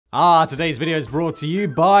Today's video is brought to you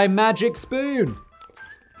by Magic Spoon.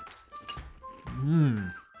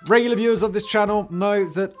 Regular viewers of this channel know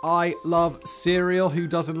that I love cereal. Who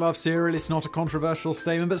doesn't love cereal? It's not a controversial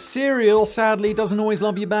statement, but cereal sadly doesn't always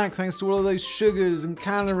love you back thanks to all of those sugars and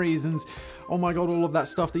calories and oh my god, all of that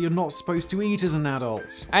stuff that you're not supposed to eat as an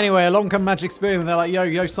adult. Anyway, along come Magic Spoon and they're like,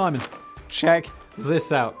 yo, Simon, check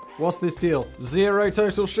this out. What's this deal? 0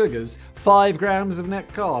 total sugars, 5 grams of net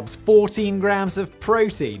carbs, 14 grams of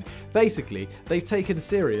protein. Basically, they've taken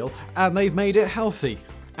cereal and they've made it healthy.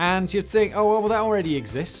 And you'd think, oh, well, that already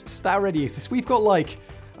exists. That already exists. We've got like,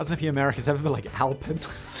 I don't know if you Americans ever been like Alpen.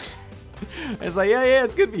 It's like, yeah,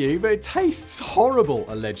 it's good for you, but it tastes horrible,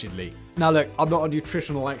 allegedly. Now look, I'm not a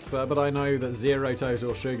nutritional expert, but I know that 0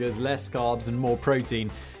 total sugars, less carbs, and more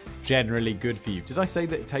protein generally good for you. Did I say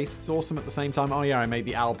that it tastes awesome at the same time? Oh yeah, I made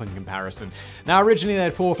the Alpen comparison. Now originally they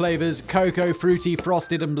had 4 flavors, cocoa, fruity,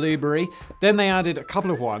 frosted, and blueberry. Then they added a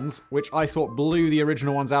couple of ones, which I thought blew the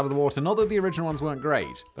original ones out of the water. Not that the original ones weren't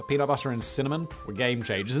great, but peanut butter and cinnamon were game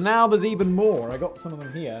changers. And now there's even more. I got some of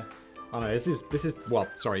them here. Oh no, this is, well,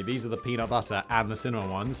 sorry, these are the peanut butter and the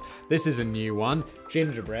cinnamon ones. This is a new one,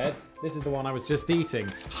 gingerbread. This is the one I was just eating,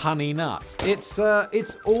 honey nuts. It's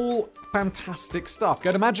all fantastic stuff.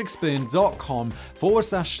 Go to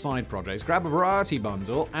magicspoon.com/sideprojects, grab a variety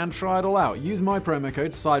bundle and try it all out. Use my promo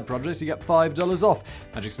code SIDEPROJECTS, you get $5 off.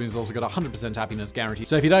 Magic Spoon's also got a 100% happiness guarantee.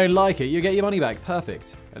 So if you don't like it, you get your money back.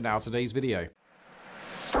 Perfect. And now today's video.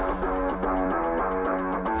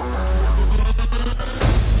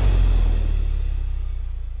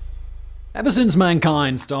 Ever since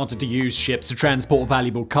mankind started to use ships to transport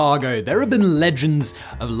valuable cargo, there have been legends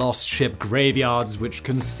of lost ship graveyards which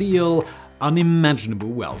conceal unimaginable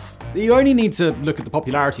wealth. You only need to look at the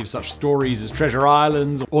popularity of such stories as Treasure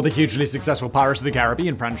Island or the hugely successful Pirates of the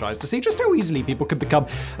Caribbean franchise to see just how easily people can become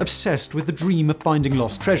obsessed with the dream of finding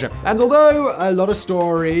lost treasure. And although a lot of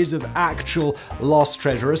stories of actual lost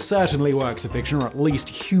treasure are certainly works of fiction, or at least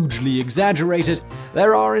hugely exaggerated,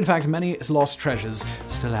 there are in fact many lost treasures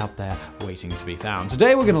still out there waiting to be found.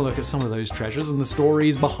 Today we're going to look at some of those treasures and the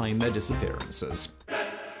stories behind their disappearances.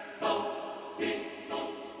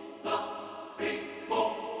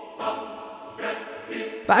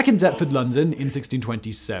 Back in Deptford, London, in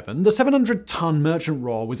 1627, the 700-ton Merchant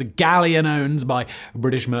Royal was a galleon owned by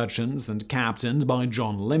British merchants and captained by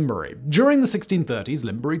John Limbury. During the 1630s,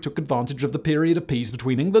 Limbury took advantage of the period of peace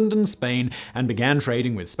between England and Spain and began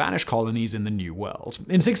trading with Spanish colonies in the New World.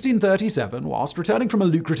 In 1637, whilst returning from a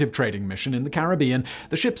lucrative trading mission in the Caribbean,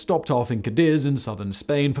 the ship stopped off in Cadiz in southern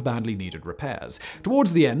Spain for badly needed repairs.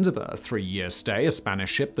 Towards the end of a 3-year stay, a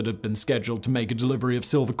Spanish ship that had been scheduled to make a delivery of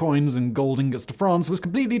silver coins and gold ingots to France was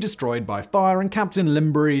completely destroyed by fire, and Captain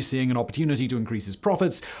Limbury, seeing an opportunity to increase his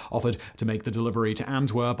profits, offered to make the delivery to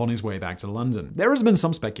Antwerp on his way back to London. There has been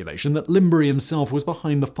some speculation that Limbury himself was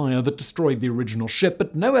behind the fire that destroyed the original ship,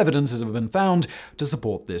 but no evidence has ever been found to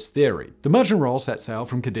support this theory. The Merchant Royal set sail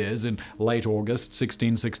from Cadiz in late August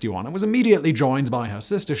 1661 and was immediately joined by her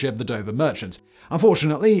sister ship, the Dover Merchant.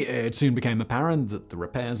 Unfortunately, it soon became apparent that the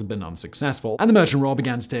repairs had been unsuccessful, and the Merchant Royal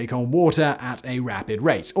began to take on water at a rapid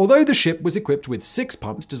rate. Although the ship was equipped with 6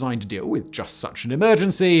 pumps designed to deal with just such an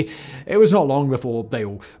emergency, it was not long before they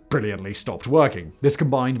all brilliantly stopped working. This,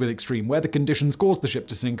 combined with extreme weather conditions, caused the ship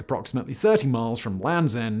to sink approximately 30 miles from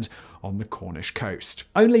Land's End on the Cornish coast.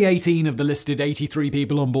 Only 18 of the listed 83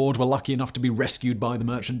 people on board were lucky enough to be rescued by the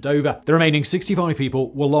Merchant Dover. The remaining 65 people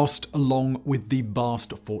were lost along with the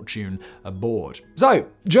vast fortune aboard. So,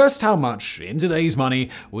 just how much, in today's money,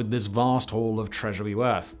 would this vast haul of treasure be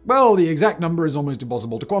worth? Well, the exact number is almost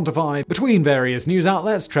impossible to quantify. Between various news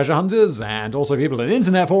outlets, treasure hunters, and also people in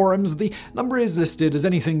internet forums, the number is listed as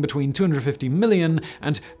anything between $250 million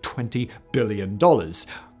and $20 billion.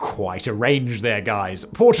 Quite a range there, guys.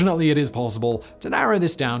 Fortunately, it is possible to narrow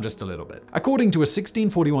this down just a little bit. According to a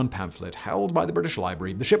 1641 pamphlet held by the British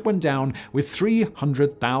Library, the ship went down with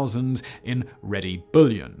 300,000 in ready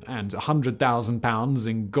bullion and 100,000 pounds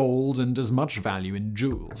in gold and as much value in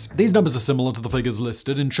jewels. These numbers are similar to the figures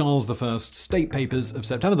listed in Charles I's State Papers of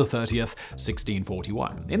September 30th,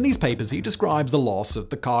 1641. In these papers, he describes the loss of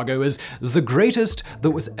the cargo as the greatest that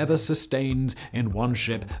was ever sustained in one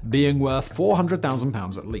ship, being worth 400,000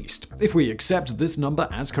 pounds at least. If we accept this number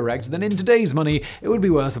as correct, then in today's money, it would be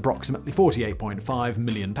worth approximately £48.5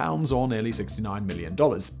 million, or nearly $69 million.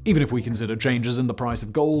 Even if we consider changes in the price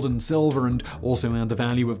of gold and silver and also add the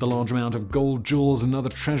value of the large amount of gold, jewels, and other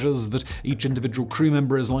treasures that each individual crew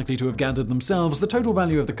member is likely to have gathered themselves, the total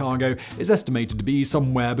value of the cargo is estimated to be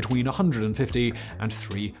somewhere between $150 and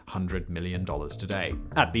 $300 million today.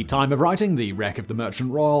 At the time of writing, the wreck of the Merchant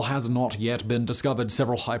Royal has not yet been discovered.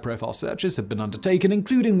 Several high-profile searches have been undertaken,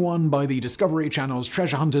 including including one by the Discovery Channel's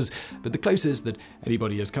treasure hunters, but the closest that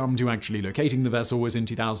anybody has come to actually locating the vessel was in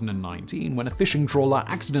 2019, when a fishing trawler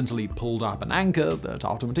accidentally pulled up an anchor that,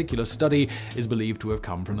 after meticulous study, is believed to have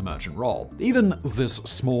come from the merchant roll. Even this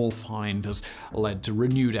small find has led to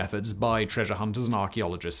renewed efforts by treasure hunters and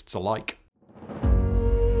archaeologists alike.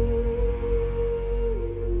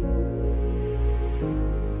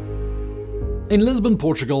 In Lisbon,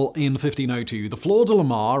 Portugal, in 1502, the Flor de la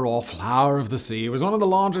Mar, or Flower of the Sea, was one of the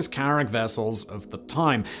largest carrack vessels of the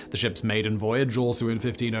time. The ship's maiden voyage, also in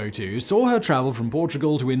 1502, saw her travel from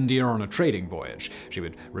Portugal to India on a trading voyage. She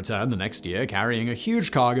would return the next year carrying a huge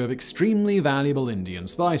cargo of extremely valuable Indian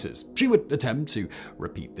spices. She would attempt to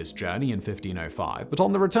repeat this journey in 1505, but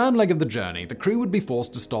on the return leg of the journey, the crew would be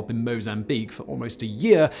forced to stop in Mozambique for almost a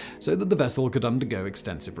year so that the vessel could undergo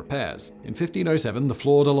extensive repairs. In 1507, the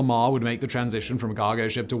Flor de la Mar would make the transition from a cargo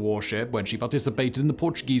ship to warship when she participated in the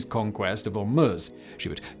Portuguese conquest of Ormuz. She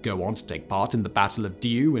would go on to take part in the Battle of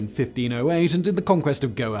Diu in 1508 and in the conquest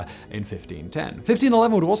of Goa in 1510.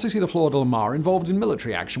 1511 would also see the Flor de la Mar involved in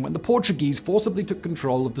military action when the Portuguese forcibly took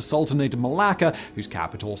control of the Sultanate of Malacca, whose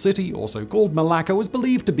capital city, also called Malacca, was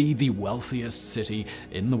believed to be the wealthiest city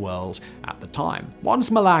in the world at the time.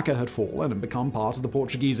 Once Malacca had fallen and become part of the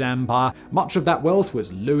Portuguese Empire, much of that wealth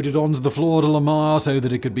was loaded onto the Flor de la Mar so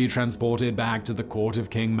that it could be transported back to the court of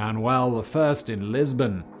King Manuel I in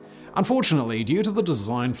Lisbon. Unfortunately, due to the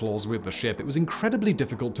design flaws with the ship, it was incredibly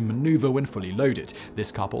difficult to maneuver when fully loaded.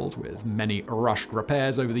 This, coupled with many rushed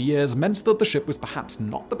repairs over the years, meant that the ship was perhaps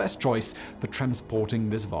not the best choice for transporting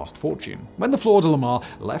this vast fortune. When the Flor de la Mar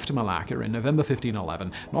left Malacca in November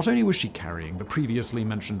 1511, not only was she carrying the previously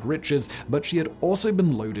mentioned riches, but she had also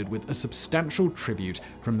been loaded with a substantial tribute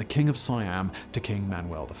from the King of Siam to King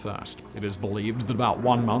Manuel I. It is believed that about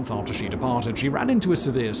 1 month after she departed, she ran into a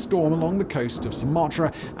severe storm along the coast of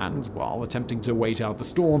Sumatra, and while attempting to wait out the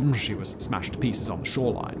storm, she was smashed to pieces on the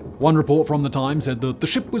shoreline. One report from the time said that the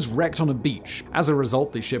ship was wrecked on a beach. As a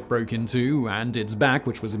result, the ship broke in two, and its back,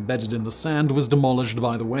 which was embedded in the sand, was demolished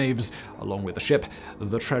by the waves. Along with the ship,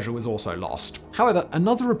 the treasure was also lost. However,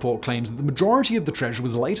 another report claims that the majority of the treasure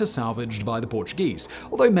was later salvaged by the Portuguese.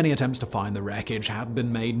 Although many attempts to find the wreckage have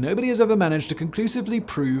been made, nobody has ever managed to conclusively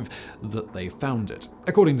prove that they found it.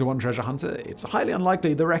 According to one treasure hunter, it's highly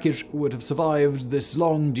unlikely the wreckage would have survived this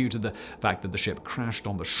long due to the fact that the ship crashed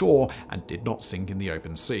on the shore and did not sink in the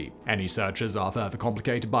open sea. Any searches are further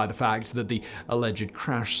complicated by the fact that the alleged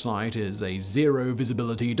crash site is a zero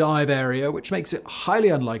visibility dive area, which makes it highly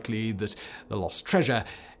unlikely that the lost treasure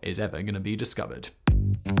is ever going to be discovered.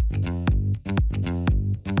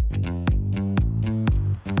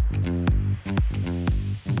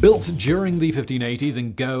 Built during the 1580s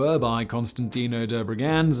in Goa by Constantino de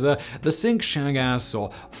Braganza, the Cinque Chagas, or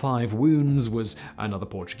Five Wounds, was another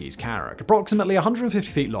Portuguese carrack. Approximately 150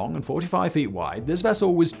 feet long and 45 feet wide, this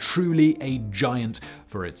vessel was truly a giant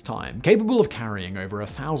for its time. Capable of carrying over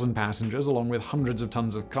 1,000 passengers along with hundreds of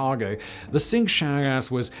tons of cargo, the Cinque Chagas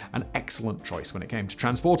was an excellent choice when it came to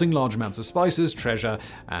transporting large amounts of spices, treasure,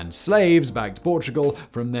 and slaves back to Portugal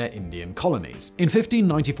from their Indian colonies. In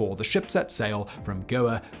 1594, the ship set sail from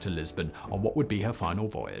Goa to Lisbon on what would be her final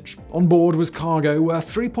voyage. On board was cargo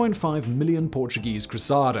worth 3.5 million Portuguese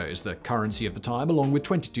cruzados, the currency of the time, along with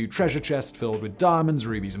 22 treasure chests filled with diamonds,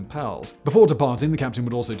 rubies, and pearls. Before departing, the captain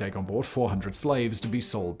would also take on board 400 slaves to be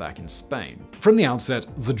sold back in Spain. From the outset,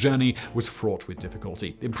 the journey was fraught with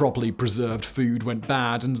difficulty. Improperly preserved food went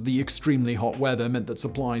bad, and the extremely hot weather meant that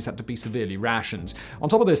supplies had to be severely rationed. On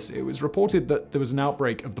top of this, it was reported that there was an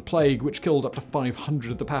outbreak of the plague, which killed up to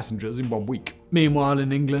 500 of the passengers in 1 week. Meanwhile,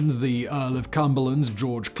 in England, the Earl of Cumberland,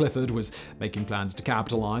 George Clifford, was making plans to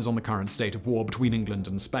capitalize on the current state of war between England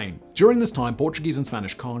and Spain. During this time, Portuguese and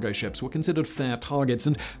Spanish cargo ships were considered fair targets,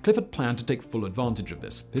 and Clifford planned to take full advantage of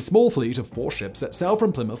this. His small fleet of 4 ships set sail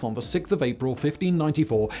from Plymouth on the 6th of April,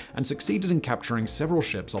 1594, and succeeded in capturing several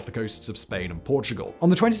ships off the coasts of Spain and Portugal. On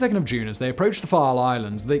the 22nd of June, as they approached the File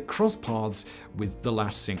Islands, they crossed paths with the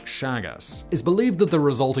Las Cinque Chagas. It's believed that the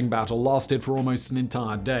resulting battle lasted for almost an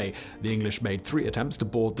entire day. The English made 3 attempts to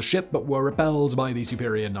board the ship, but were repelled by the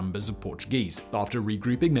superior numbers of Portuguese. After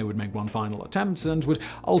regrouping, they would make one final attempt and would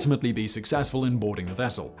ultimately be successful in boarding the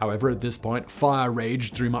vessel. However, at this point, fire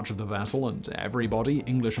raged through much of the vessel, and everybody,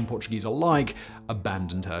 English and Portuguese alike,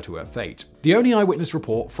 abandoned her to her fate. The only eyewitness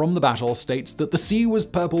report from the battle states that the sea was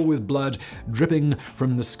purple with blood dripping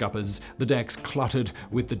from the scuppers, the decks cluttered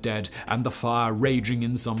with the dead, and the fire raging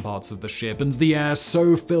in some parts of the ship, and the air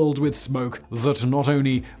so filled with smoke that not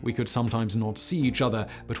only we could sometimes not see each other,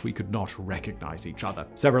 other, but we could not recognize each other.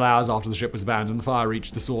 Several hours after the ship was abandoned, fire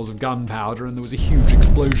reached the source of gunpowder, and there was a huge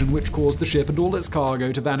explosion which caused the ship and all its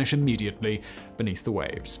cargo to vanish immediately beneath the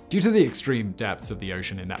waves. Due to the extreme depths of the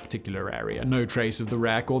ocean in that particular area, no trace of the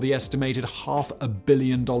wreck or the estimated $500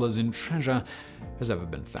 million in treasure has ever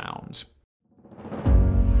been found.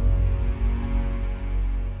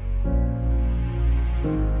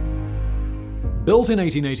 Built in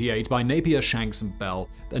 1888 by Napier, Shanks and Bell,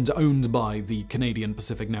 and owned by the Canadian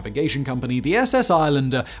Pacific Navigation Company, the SS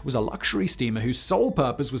Islander was a luxury steamer whose sole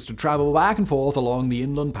purpose was to travel back and forth along the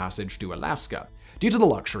Inland Passage to Alaska. Due to the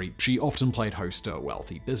luxury, she often played host to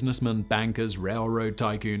wealthy businessmen, bankers, railroad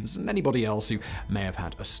tycoons, and anybody else who may have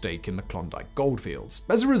had a stake in the Klondike goldfields.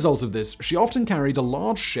 As a result of this, she often carried a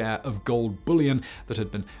large share of gold bullion that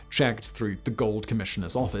had been checked through the Gold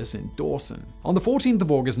Commissioner's office in Dawson. On the 14th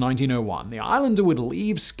of August 1901, the Islander would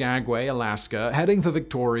leave Skagway, Alaska, heading for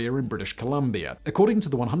Victoria in British Columbia. According to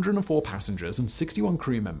the 104 passengers and 61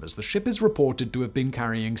 crew members, the ship is reported to have been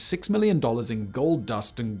carrying $6 million in gold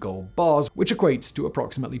dust and gold bars, which equates to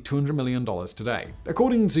approximately $200 million today.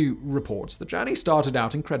 According to reports, the journey started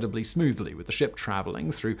out incredibly smoothly, with the ship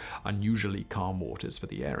traveling through unusually calm waters for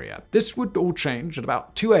the area. This would all change at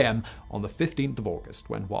about 2 a.m. on the 15th of August,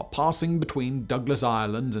 when, while passing between Douglas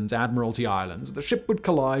Island and Admiralty Island, the ship would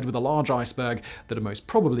collide with a large iceberg that had most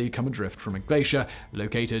probably come adrift from a glacier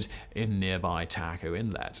located in nearby Taco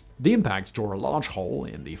Inlet. The impact tore a large hole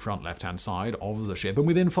in the front left-hand side of the ship, and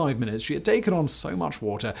within 5 minutes she had taken on so much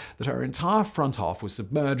water that her entire front half was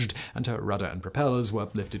submerged and her rudder and propellers were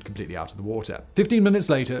lifted completely out of the water. 15 minutes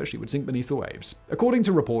later, she would sink beneath the waves. According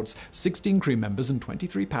to reports, 16 crew members and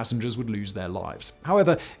 23 passengers would lose their lives.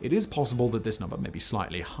 However, it is possible that this number may be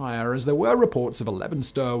slightly higher, as there were reports of 11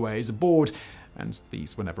 stowaways aboard, and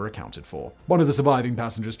these were never accounted for. One of the surviving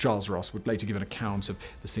passengers, Charles Ross, would later give an account of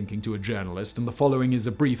the sinking to a journalist, and the following is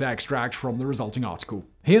a brief extract from the resulting article.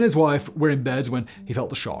 He and his wife were in bed when he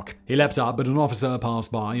felt the shock. He leapt up, but an officer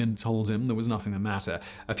passed by and told him there was nothing the matter.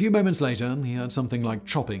 A few moments later, he heard something like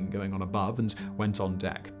chopping going on above and went on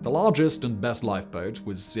deck. The largest and best lifeboat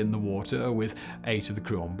was in the water with 8 of the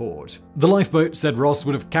crew on board. The lifeboat, said Ross,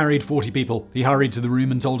 would have carried 40 people. He hurried to the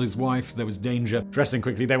room and told his wife there was danger. Dressing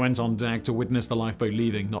quickly, they went on deck to witness the lifeboat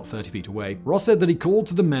leaving, not 30 feet away. Ross said that he called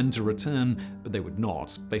to the men to return, but they would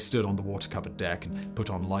not. They stood on the water-covered deck and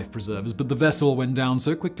put on life preservers, but the vessel went down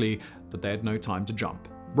so quickly that they had no time to jump.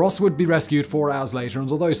 Ross would be rescued 4 hours later, and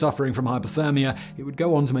although suffering from hypothermia, he would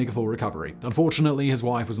go on to make a full recovery. Unfortunately, his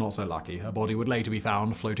wife was not so lucky. Her body would later be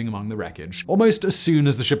found floating among the wreckage. Almost as soon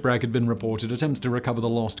as the shipwreck had been reported, attempts to recover the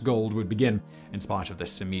lost gold would begin. In spite of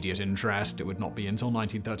this immediate interest, it would not be until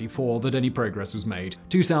 1934 that any progress was made.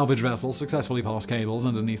 2 salvage vessels successfully passed cables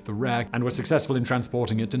underneath the wreck and were successful in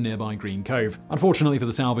transporting it to nearby Green Cove. Unfortunately for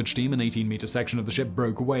the salvage team, an 18-meter section of the ship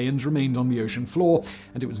broke away and remained on the ocean floor,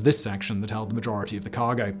 and it was this section that held the majority of the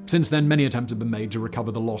cargo. Since then, many attempts have been made to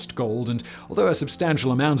recover the lost gold, and although a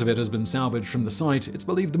substantial amount of it has been salvaged from the site, it's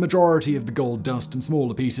believed the majority of the gold dust and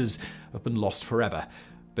smaller pieces have been lost forever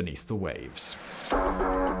beneath the waves.